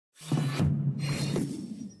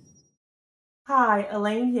Hi,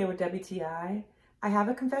 Elaine here with WTI. I have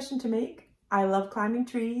a confession to make. I love climbing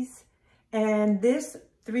trees, and this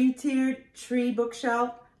 3-tiered tree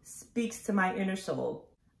bookshelf speaks to my inner soul.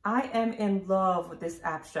 I am in love with this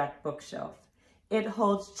abstract bookshelf. It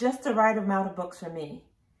holds just the right amount of books for me.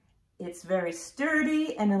 It's very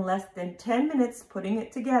sturdy, and in less than 10 minutes putting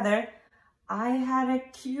it together, I had a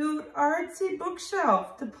cute artsy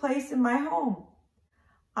bookshelf to place in my home.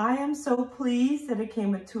 I am so pleased that it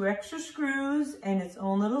came with 2 extra screws and its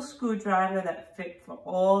own little screwdriver that fit for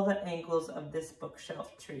all the angles of this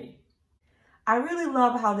bookshelf tree. I really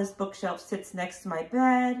love how this bookshelf sits next to my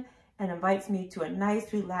bed and invites me to a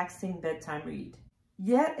nice, relaxing bedtime read.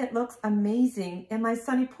 Yet it looks amazing in my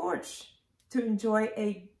sunny porch to enjoy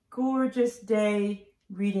a gorgeous day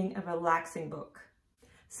reading a relaxing book.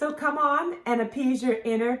 So come on and appease your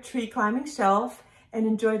inner tree climbing shelf and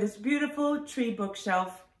enjoy this beautiful tree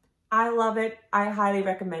bookshelf. I love it, I highly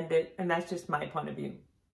recommend it, and that's just my point of view.